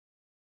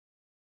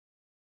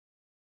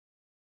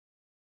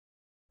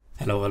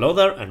Hello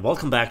there, and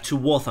welcome back to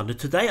War Thunder.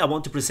 Today I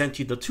want to present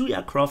you the two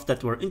aircraft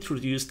that were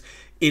introduced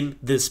in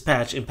this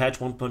patch, in patch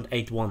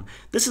 1.81.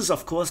 This is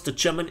of course the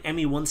German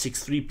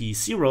Me-163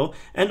 B-0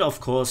 and of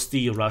course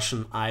the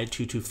Russian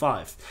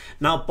I-225.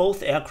 Now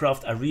both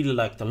aircraft I really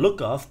like the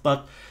look of,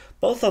 but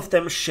both of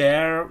them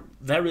share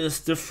various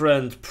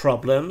different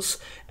problems,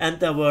 and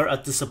they were a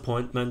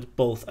disappointment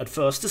both at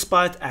first,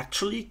 despite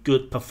actually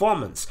good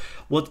performance.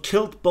 What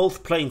killed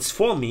both planes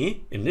for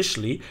me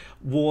initially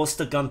was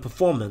the gun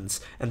performance,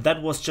 and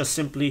that was just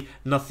simply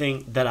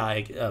nothing that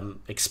I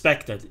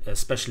expected,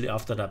 especially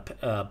after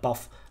the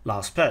buff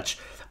last patch.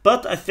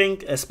 But I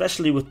think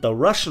especially with the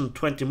Russian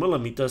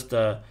 20mm,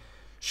 the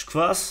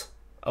Shkvas,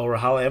 or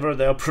however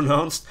they are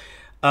pronounced,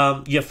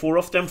 you have 4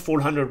 of them,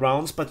 400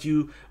 rounds, but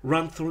you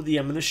run through the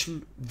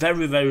ammunition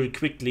very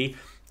quickly.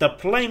 The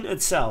plane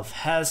itself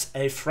has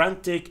a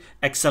frantic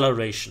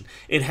acceleration.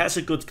 It has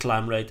a good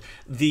climb rate.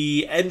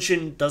 The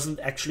engine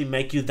doesn't actually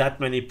make you that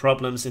many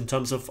problems in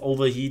terms of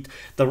overheat.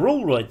 The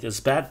roll rate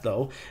is bad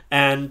though,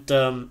 and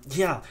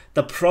yeah,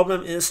 the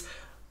problem is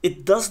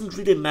it doesn't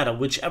really matter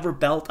whichever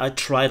belt I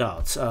tried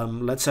out.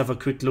 Let's have a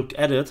quick look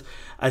at it.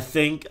 I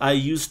think I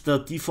used the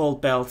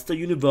default belts, the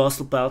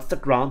universal belts, the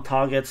ground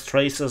targets,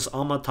 tracers,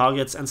 armor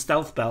targets and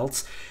stealth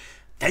belts.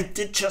 They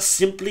did just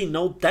simply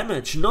no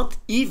damage, not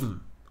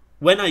even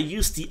when I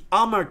used the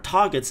armored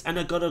targets and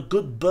I got a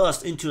good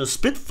burst into a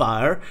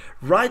Spitfire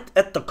right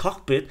at the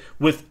cockpit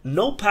with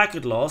no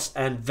packet loss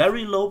and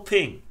very low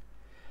ping.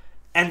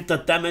 And the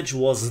damage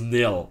was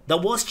nil. There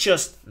was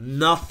just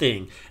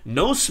nothing.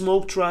 No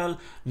smoke trail,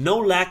 no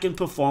lag in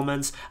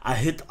performance. I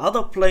hit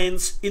other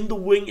planes in the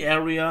wing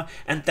area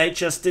and they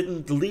just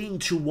didn't lean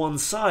to one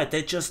side.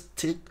 They just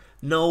did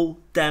no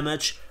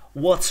damage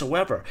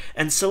whatsoever.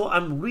 And so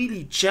I'm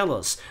really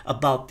jealous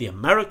about the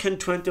American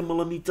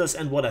 20mm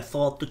and what I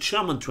thought the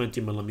German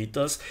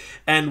 20mm.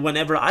 And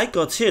whenever I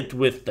got hit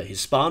with the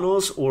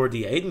Hispanos or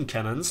the Aiden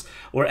cannons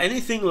or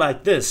anything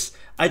like this,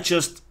 I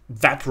just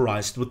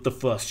vaporized with the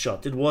first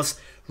shot. It was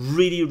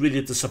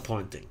really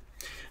disappointing.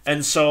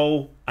 And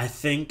so I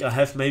think I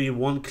have maybe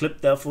one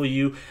clip there for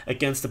you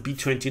against the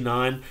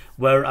B-29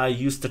 where I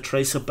used the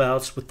tracer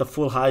belts with the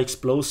full high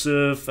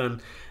explosive,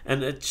 and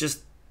it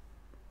just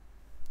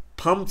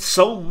pumped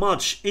so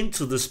much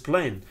into this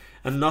plane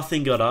and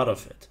nothing got out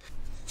of it.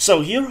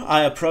 So here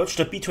I approached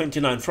the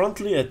B-29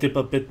 frontally, I dip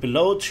a bit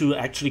below to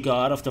actually go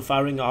out of the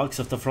firing arcs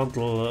of the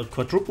frontal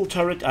quadruple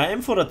turret. I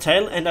aim for the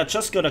tail and I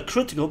just got a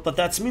critical, but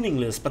that's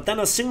meaningless. But then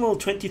a single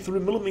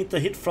 23mm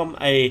hit from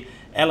a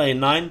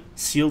LA-9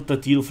 sealed the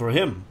deal for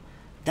him.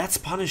 That's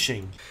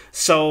punishing.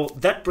 So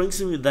that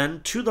brings me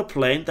then to the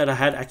plane that I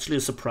had actually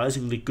a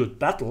surprisingly good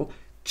battle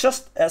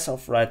just as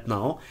of right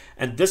now,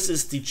 and this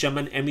is the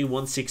German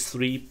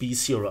Me-163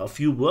 B-0. A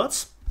few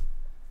words.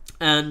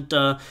 And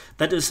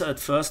that is at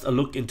first a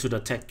look into the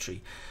tech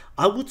tree.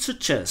 I would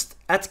suggest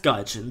at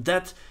Gaijin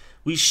that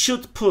we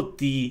should put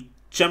the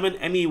German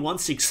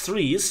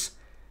Me-163s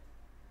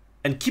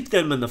and keep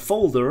them in a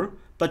folder,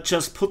 but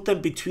just put them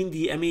between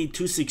the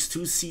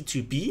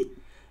Me-262C2B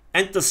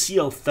and the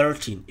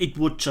CL-13. It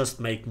would just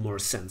make more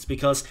sense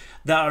because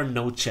there are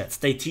no jets.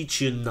 They teach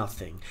you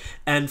nothing.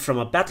 And from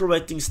a battle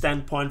rating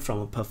standpoint, from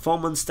a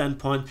performance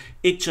standpoint,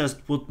 it just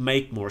would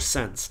make more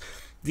sense.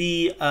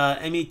 The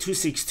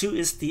Me-262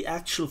 is the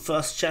actual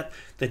first jet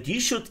that you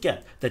should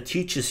get that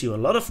teaches you a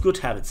lot of good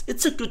habits.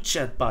 It's a good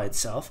jet by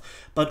itself,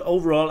 but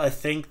overall I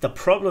think the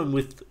problem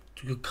with,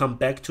 to come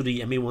back to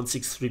the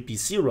Me-163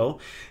 B-0,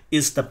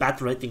 is the bat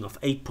rating of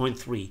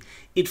 8.3.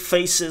 It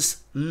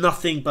faces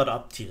nothing but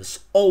uptiers.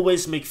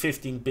 Always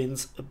MiG-15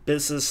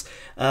 Bizes,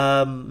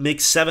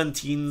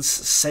 MiG-17s,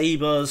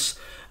 Sabres,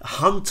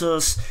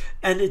 Hunters,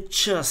 and it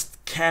just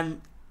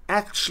can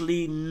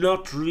actually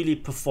not really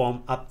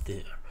perform up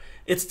there.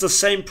 It's the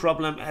same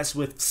problem as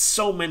with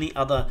so many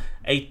other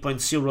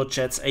 8.0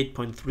 jets,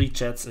 8.3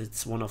 jets.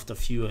 It's one of the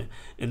few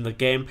in the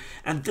game.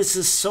 And this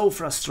is so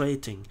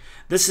frustrating.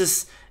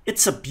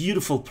 It's a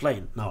beautiful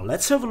plane. Now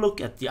let's have a look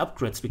at the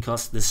upgrades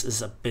because this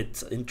is a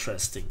bit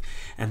interesting.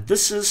 And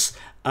this is,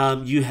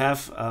 you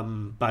have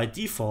by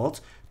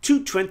default,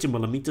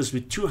 220mm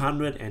with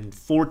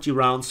 240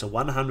 rounds, so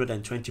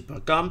 120 per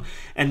gun.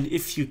 And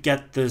if you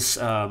get this,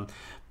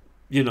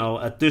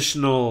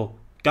 additional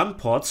gun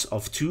pods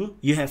of 2,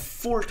 you have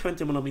 4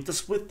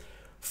 20mm with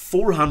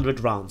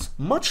 400 rounds,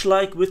 much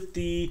like with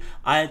the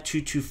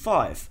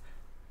I-225,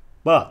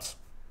 but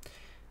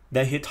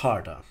they hit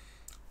harder.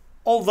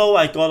 Although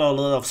I got a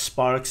lot of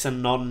sparks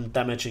and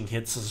non-damaging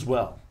hits as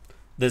well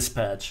this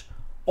patch,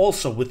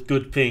 also with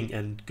good ping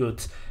and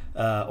good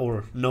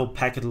or no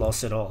packet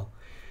loss at all.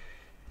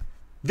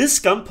 This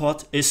gun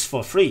pod is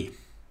for free.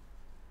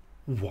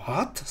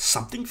 What?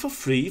 Something for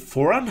free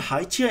for an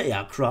high-tier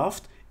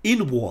aircraft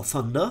in War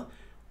Thunder?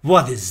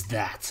 What is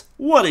that?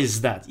 What is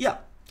that? Yeah,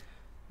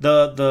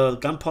 the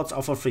gun pods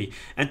are for free.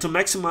 And to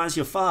maximize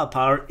your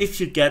firepower,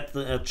 if you get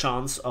the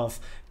chance of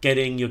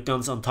getting your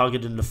guns on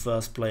target in the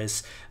first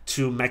place,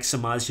 to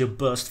maximize your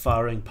burst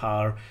firing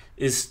power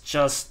is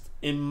just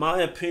in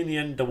my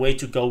opinion, the way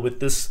to go with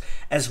this,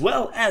 as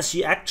well as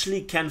you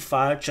actually can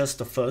fire just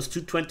the first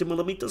two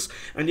 20mm,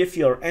 and if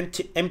you're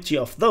empty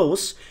of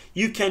those,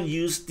 you can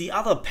use the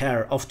other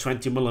pair of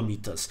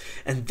 20mm.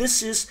 And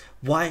this is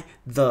why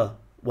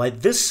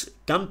these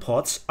gun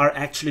ports are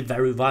actually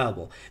very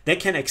viable. They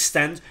can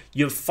extend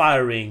your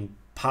firing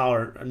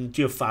power and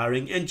your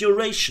firing and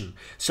duration,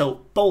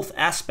 so both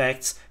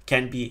aspects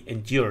can be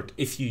endured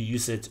if you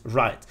use it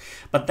right.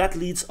 But that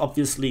leads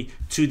obviously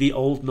to the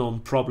old known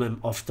problem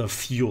of the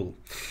fuel,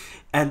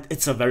 and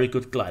it's a very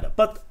good glider.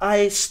 But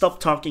I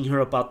stopped talking here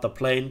about the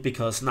plane,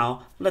 because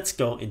now let's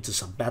go into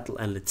some battle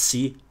and let's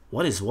see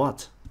what is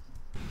what.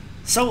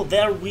 So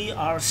there we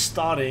are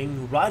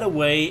starting right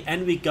away,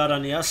 and we got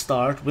an air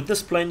start. With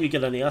this plane you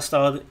get an air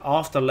start.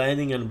 After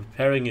landing and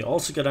repairing you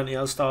also get an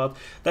air start.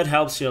 That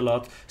helps you a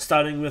lot,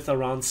 starting with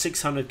around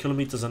 600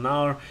 kilometers an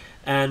hour.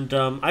 And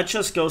I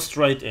just go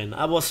straight in.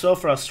 I was so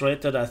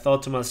frustrated, I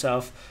thought to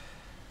myself,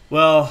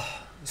 well,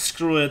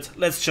 screw it,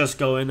 let's just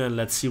go in and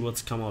let's see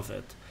what's come of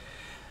it.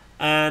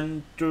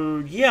 And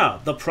yeah,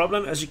 the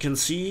problem, as you can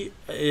see,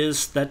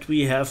 is that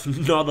we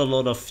have not a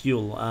lot of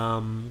fuel.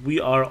 We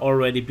are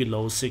already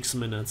below 6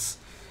 minutes,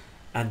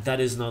 and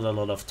that is not a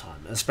lot of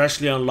time,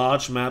 especially on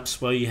large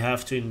maps where you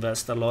have to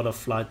invest a lot of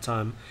flight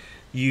time.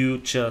 You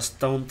just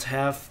don't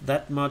have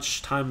that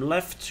much time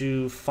left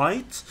to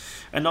fight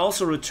and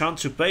also return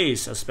to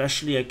base,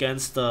 especially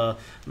against the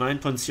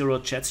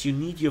 9.0 jets. You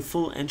need your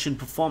full engine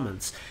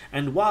performance.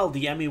 And while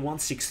the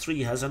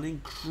Me-163 has an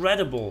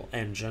incredible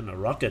engine, a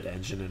rocket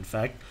engine in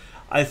fact,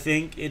 I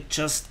think it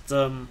just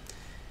it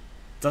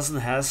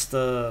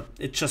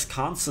just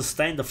can't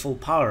sustain the full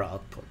power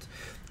output.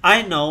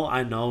 I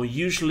know,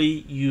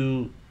 usually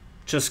you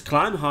just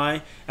climb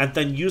high and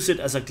then use it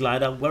as a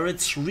glider where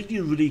it's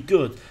really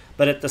good.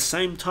 But at the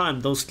same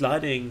time, those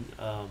gliding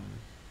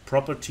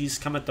properties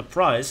come at the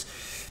price,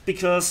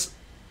 because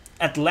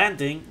at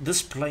landing,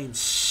 this plane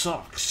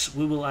sucks.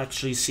 We will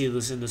actually see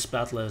this in this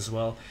battle as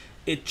well.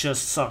 It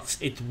just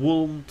sucks. It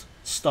won't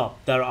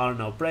stop. There are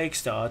no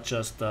brakes. There are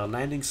just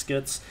landing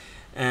skids,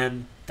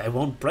 and they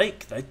won't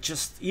break. They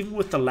just, even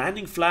with the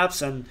landing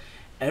flaps and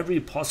every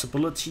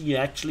possibility, you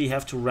actually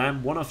have to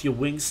ram one of your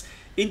wings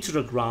into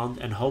the ground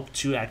and hope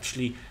to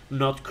actually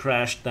not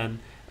crash then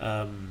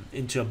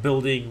into a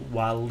building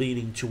while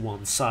leaning to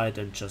one side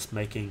and just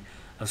making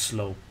a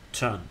slow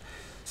turn.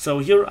 So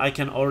here I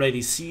can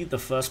already see the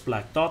first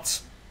black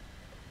dots,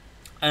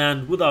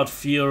 and without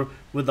fear,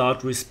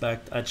 without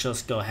respect, I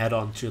just go head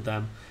on to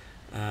them.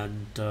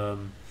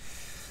 And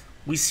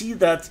we see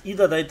that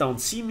either they don't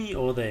see me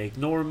or they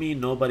ignore me.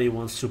 Nobody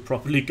wants to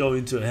properly go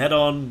into a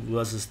head-on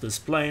versus this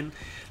plane.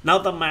 Now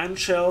the man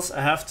shells,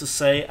 I have to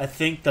say, I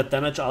think the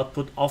damage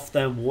output of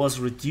them was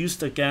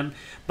reduced again,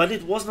 but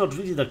it was not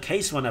really the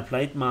case when I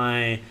played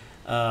my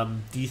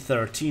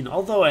D13,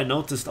 although I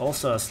noticed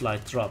also a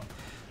slight drop.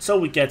 So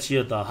we get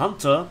here the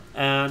Hunter,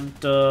 and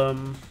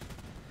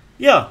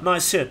yeah,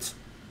 nice hit.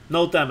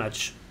 No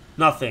damage,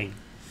 nothing.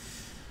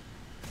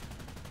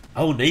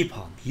 Oh,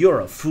 Napalm, you're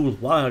a fool.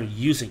 Why are you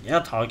using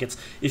air targets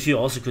if you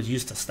also could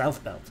use the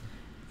stealth belt?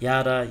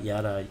 Yada,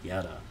 yada,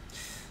 yada.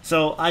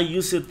 So I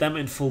used them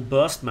in full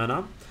burst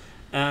manner,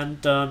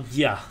 and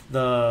yeah,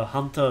 the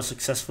Hunter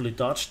successfully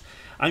dodged.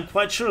 I'm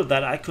quite sure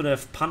that I could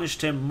have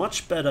punished him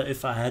much better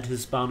if I had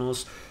his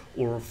bonus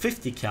or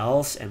 50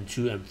 cals,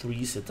 M2,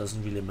 M3s, it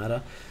doesn't really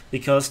matter,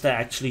 because they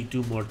actually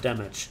do more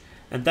damage.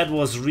 And that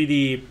was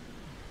really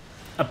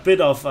a bit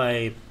of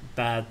a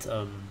bad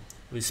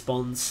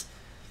response.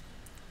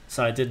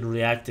 So I didn't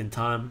react in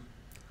time.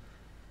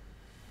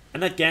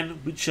 And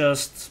again, we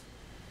just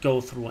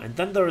go through. And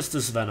then there is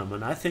this Venom.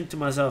 And I think to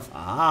myself,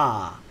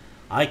 ah,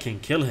 I can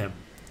kill him.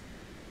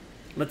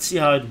 Let's see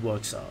how it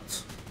works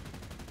out.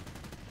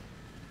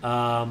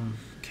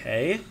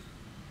 Okay.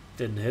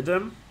 Didn't hit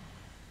him.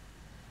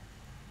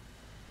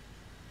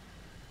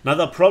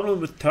 Another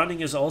problem with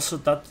turning is also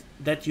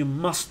that you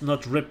must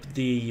not rip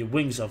the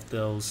wings of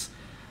those,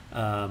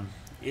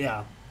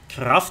 yeah,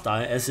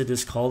 Kraftei, as it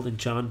is called in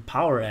German,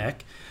 power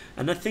egg.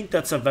 And I think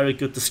that's a very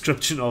good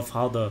description of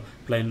how the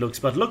plane looks.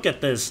 But look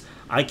at this.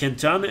 I can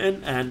turn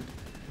in and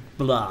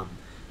blam.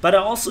 But I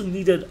also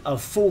needed a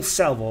full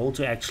salvo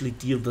to actually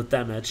deal the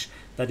damage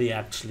that he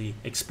actually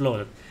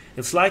exploded.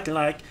 It's like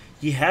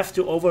you have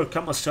to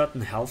overcome a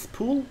certain health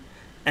pool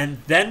and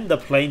then the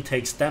plane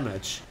takes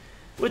damage,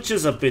 which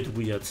is a bit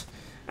weird.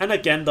 And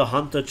again, the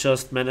Hunter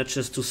just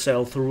manages to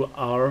sail through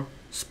our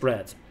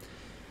spread.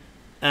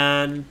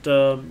 And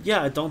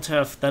yeah, I don't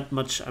have that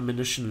much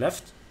ammunition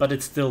left, but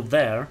it's still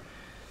there.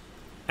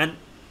 And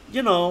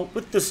you know,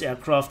 with this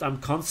aircraft, I'm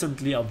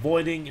constantly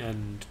avoiding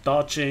and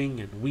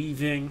dodging and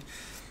weaving.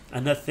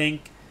 And I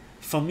think,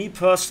 for me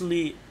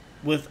personally,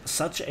 with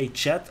such a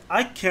jet,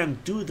 I can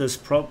do this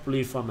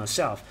properly for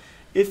myself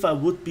if I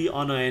would be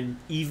on an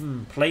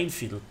even playing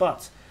field.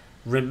 But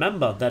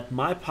remember that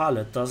my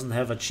pilot doesn't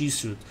have a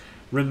G-suit.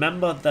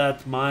 Remember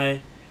that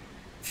my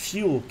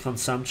fuel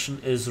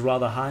consumption is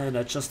rather high, and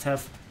I just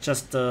have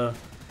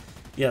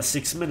yeah,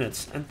 6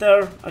 minutes. And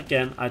there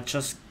again, I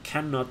just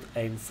cannot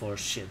aim for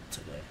shit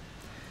today.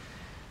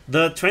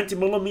 The 20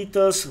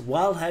 millimeters,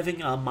 while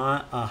having a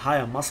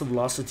higher muzzle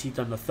velocity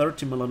than the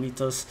 30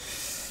 millimeters,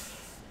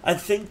 I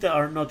think they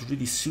are not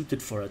really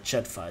suited for a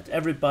jet fight.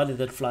 Everybody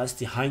that flies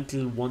the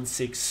Heinkel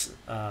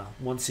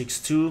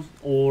 162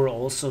 or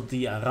also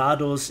the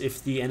Arados,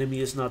 if the enemy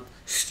is not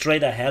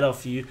straight ahead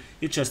of you,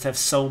 you just have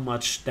so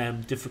much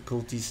damn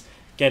difficulties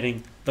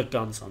getting the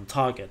guns on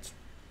target.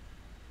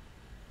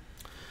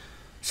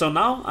 So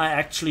now I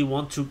actually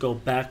want to go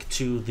back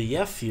to the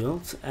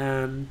airfield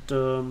and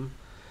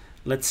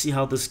let's see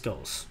how this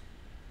goes.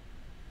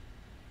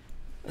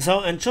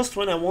 So, and just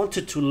when I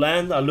wanted to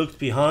land, I looked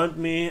behind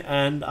me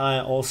and I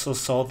also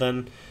saw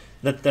then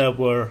that there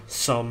were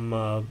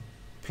some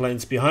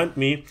planes behind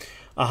me.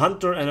 A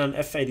Hunter and an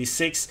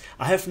F-86.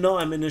 I have no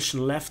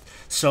ammunition left,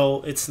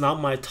 so it's now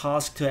my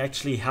task to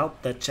actually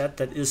help that jet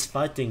that is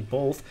fighting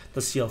both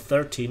the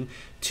CL-13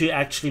 to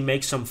actually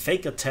make some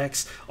fake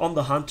attacks on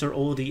the Hunter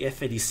or the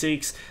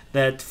F-86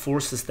 that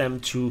forces them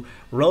to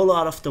roll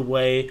out of the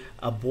way,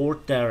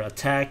 abort their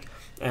attack,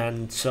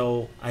 and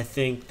so I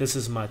think this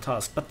is my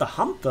task. But the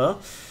Hunter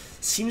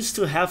seems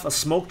to have a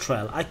smoke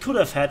trail. I could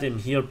have had him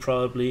here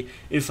probably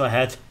if I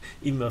had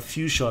even a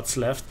few shots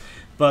left,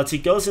 but he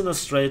goes in a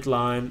straight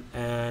line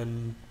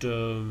and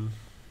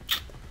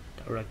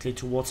directly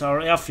towards our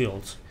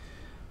airfield,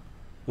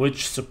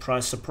 which,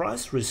 surprise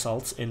surprise,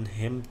 results in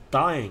him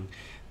dying.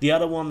 The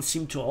other one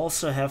seemed to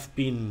also have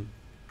been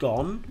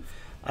gone,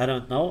 I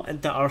don't know,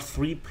 and there are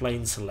 3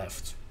 planes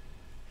left.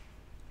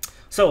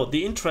 So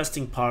the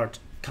interesting part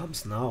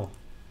comes now.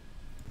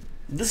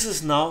 This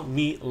is now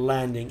me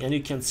landing, and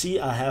you can see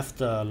I have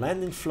the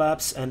landing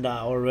flaps and I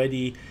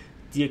already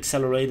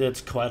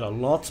deaccelerated quite a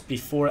lot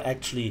before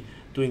actually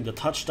doing the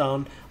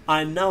touchdown.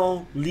 I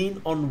now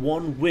lean on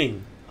one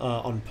wing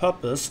on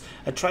purpose.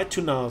 I tried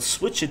to now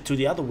switch it to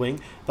the other wing,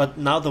 but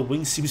now the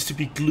wing seems to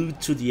be glued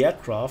to the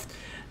aircraft.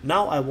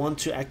 Now I want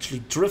to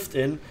actually drift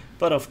in,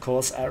 but of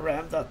course I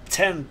rammed a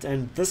tent,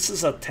 and this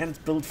is a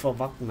tent built for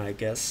Wacken, I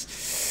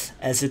guess,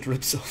 as it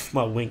rips off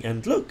my wing.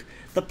 And look,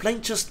 the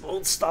plane just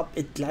won't stop.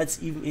 It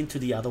glides even into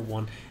the other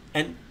one,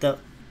 and the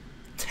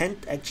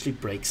tent actually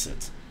breaks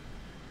it.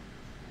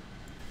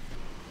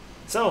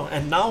 So,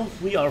 and now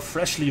we are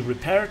freshly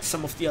repaired.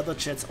 Some of the other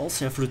jets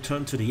also have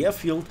returned to the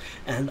airfield,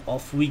 and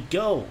off we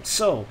go.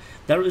 So,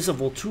 there is a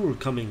Volture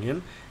coming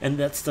in, and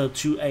that's the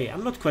 2A.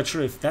 I'm not quite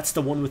sure if that's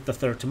the one with the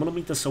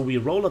 30mm, so we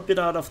roll a bit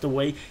out of the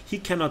way. He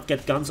cannot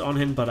get guns on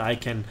him, but I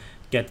can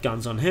get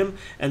guns on him,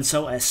 and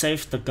so I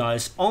saved the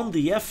guys on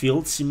the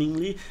airfield,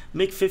 seemingly.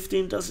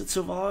 MiG-15, does it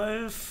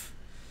survive?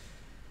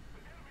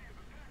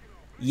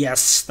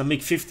 Yes, the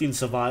MiG-15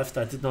 survived.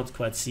 I did not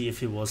quite see if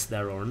he was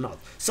there or not.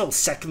 So,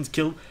 second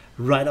kill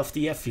right off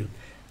the airfield.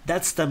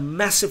 That's the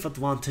massive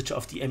advantage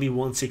of the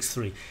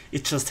Me-163.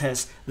 It just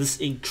has this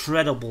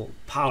incredible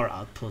power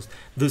output,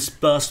 this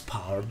burst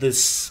power,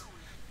 this...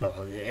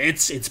 well,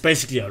 it's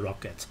basically a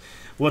rocket.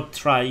 What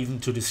try even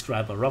to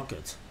describe a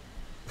rocket?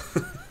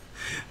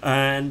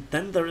 And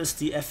then there is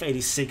the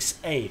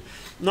F-86A.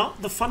 Now,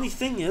 the funny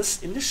thing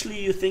is, initially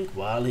you think,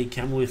 well, he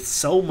came with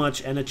so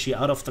much energy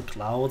out of the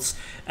clouds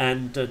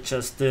and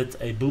just did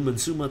a boom and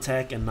zoom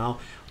attack and now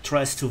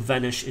tries to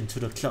vanish into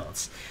the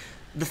clouds.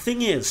 The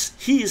thing is,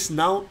 he is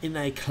now in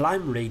a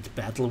climb rate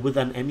battle with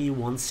an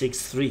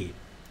Me-163.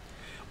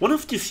 One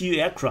of the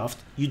few aircraft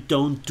you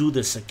don't do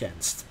this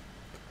against.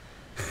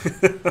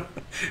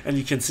 And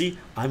you can see,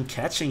 I'm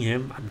catching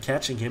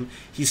him.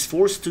 He's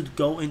forced to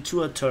go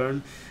into a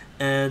turn.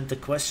 And the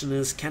question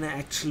is, can I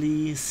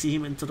actually see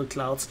him into the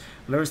clouds?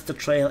 Where's the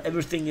trail?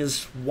 Everything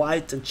is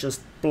white and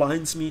just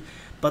blinds me.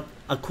 But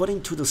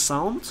according to the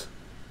sound,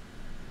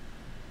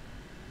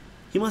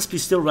 he must be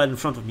still right in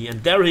front of me.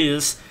 And there he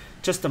is,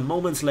 just a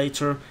moment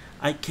later.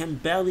 I can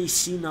barely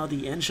see now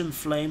the engine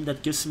flame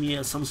that gives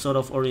me some sort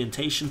of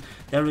orientation.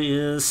 There he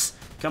is.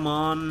 Come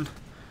on.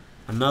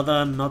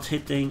 Another not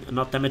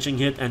damaging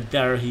hit. And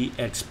there he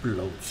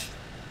explodes.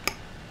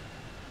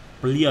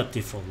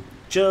 Beautiful.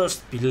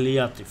 Just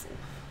beautiful.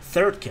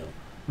 Third kill.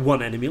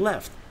 One enemy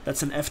left.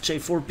 That's an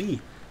FJ4B.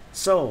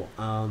 So,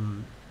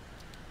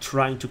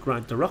 trying to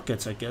grind the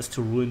rockets, I guess,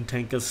 to ruin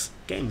tankers'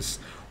 games.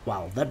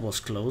 Wow, that was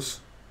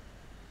close.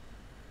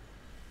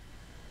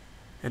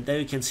 And there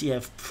you can see I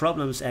have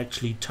problems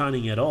actually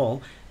turning at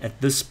all.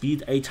 At this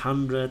speed,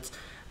 800,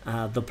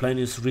 the plane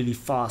is really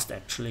fast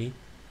actually,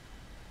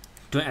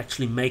 to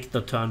actually make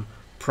the turn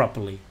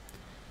properly.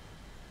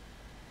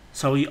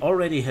 So he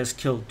already has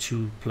killed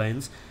 2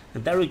 planes.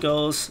 And there he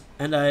goes,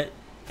 and I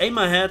aim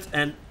ahead,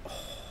 and oh,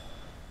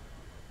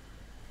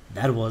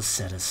 that was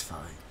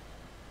satisfying.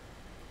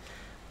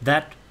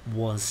 That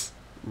was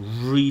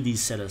really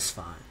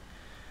satisfying.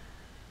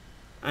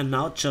 And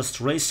now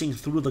just racing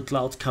through the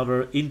cloud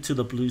cover into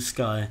the blue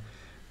sky,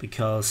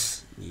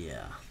 because,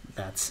 yeah,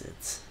 that's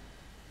it.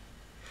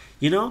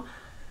 You know,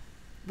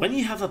 when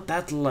you have a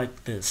battle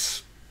like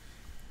this,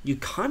 you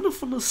kind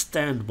of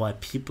understand why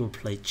people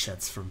play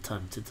jets from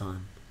time to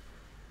time.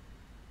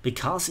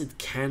 Because it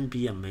can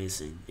be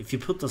amazing. If you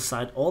put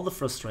aside all the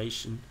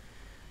frustration,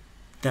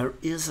 there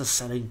is a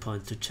selling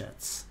point to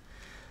jets.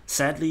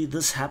 Sadly,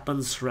 this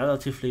happens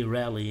relatively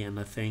rarely, and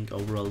I think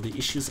overall the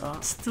issues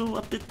are still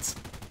a bit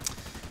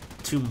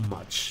too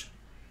much.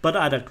 But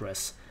I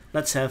digress.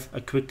 Let's have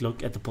a quick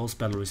look at the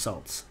post-battle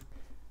results.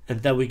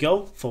 And there we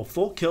go. For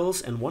 4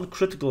 kills and 1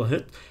 critical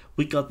hit,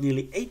 we got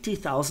nearly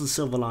 80,000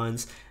 silver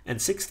lines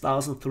and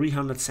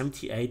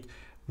 6,378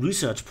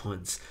 research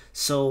points.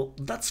 So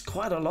that's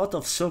quite a lot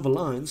of silver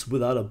lines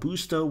without a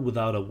booster,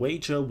 without a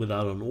wager,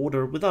 without an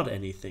order, without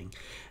anything.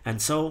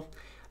 And so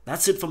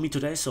that's it for me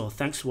today. So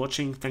thanks for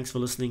watching, thanks for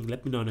listening.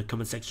 Let me know in the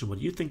comment section what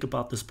you think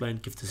about this plan.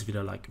 Give this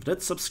video a like if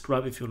that,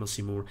 subscribe if you want to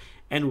see more,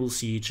 and we'll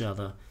see each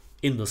other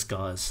in the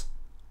skies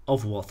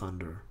of War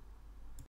Thunder.